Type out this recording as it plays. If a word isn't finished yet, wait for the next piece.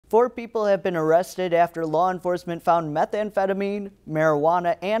4 people have been arrested after law enforcement found methamphetamine,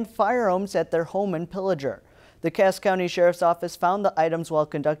 marijuana, and firearms at their home in Pillager. The Cass County Sheriff's Office found the items while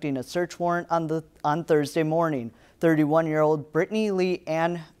conducting a search warrant on Thursday morning. 31-year-old Brittany Lee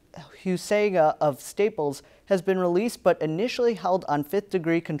Ann Husaga of Staples has been released but initially held on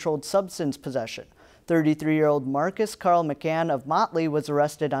 5th-degree controlled substance possession. 33-year-old Marcus Carl McCann of Motley was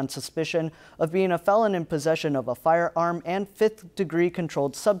arrested on suspicion of being a felon in possession of a firearm and 5th-degree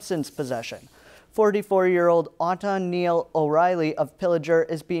controlled substance possession. 44-year-old Autumn Neal O'Reilly of Pillager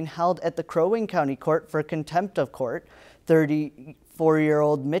is being held at the Crow Wing County Court for contempt of court.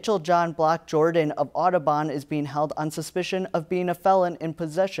 34-year-old Mitchell John Block Jordan of Audubon is being held on suspicion of being a felon in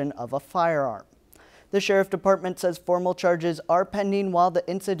possession of a firearm. The Sheriff Department says formal charges are pending while the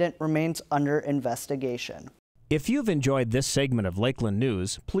incident remains under investigation. If you've enjoyed this segment of Lakeland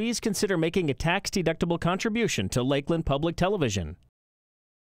News, please consider making a tax-deductible contribution to Lakeland Public Television.